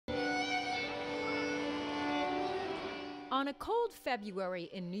On a cold February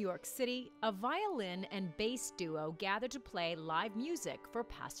in New York City, a violin and bass duo gathered to play live music for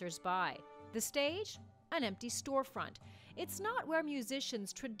passers-by. The stage? An empty storefront. It's not where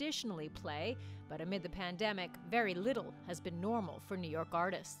musicians traditionally play, but amid the pandemic, very little has been normal for New York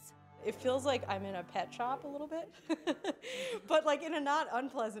artists. It feels like I'm in a pet shop a little bit, but like in a not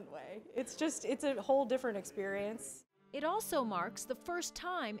unpleasant way. It's a whole different experience. It also marks the first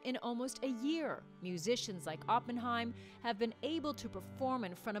time in almost a year musicians like Oppenheim have been able to perform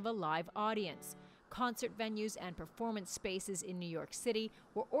in front of a live audience. Concert venues and performance spaces in New York City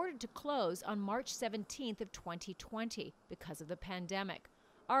were ordered to close on March 17th of 2020 because of the pandemic.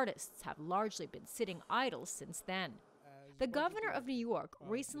 Artists have largely been sitting idle since then. The governor of New York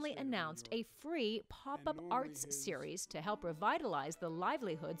recently announced a free pop-up arts series to help revitalize the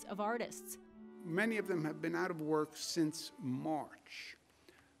livelihoods of artists. Many of them have been out of work since March.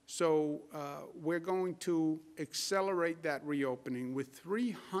 So we're going to accelerate that reopening with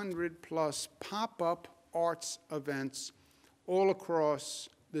 300 plus pop-up arts events all across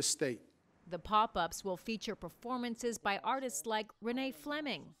the state. The pop-ups will feature performances by artists like Renee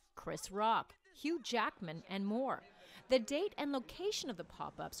Fleming, Chris Rock, Hugh Jackman, and more. The date and location of the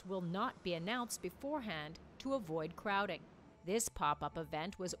pop-ups will not be announced beforehand to avoid crowding. This pop-up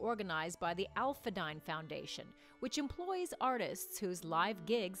event was organized by the Alphadyne Foundation, which employs artists whose live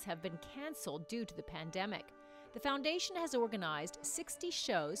gigs have been canceled due to the pandemic. The foundation has organized 60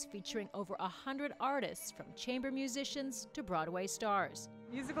 shows featuring over 100 artists, from chamber musicians to Broadway stars.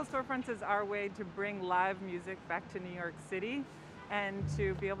 Musical storefronts is our way to bring live music back to New York City and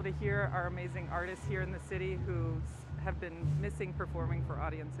to be able to hear our amazing artists here in the city who have been missing performing for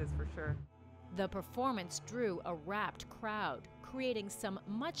audiences for sure. The performance drew a rapt crowd, creating some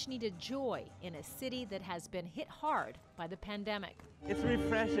much-needed joy in a city that has been hit hard by the pandemic. It's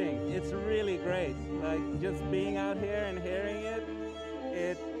refreshing. It's really great. Like, just being out here and hearing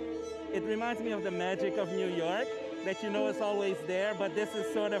it reminds me of the magic of New York, that you know it's always there, but this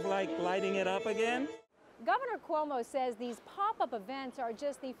is sort of like lighting it up again. Governor Cuomo says these pop-up events are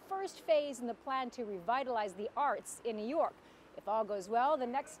just the first phase in the plan to revitalize the arts in New York. If all goes well, the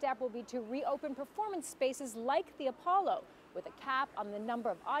next step will be to reopen performance spaces like the Apollo, with a cap on the number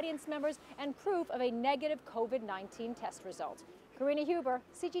of audience members and proof of a negative COVID-19 test result. Karina Huber,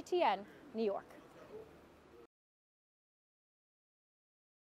 CGTN, New York.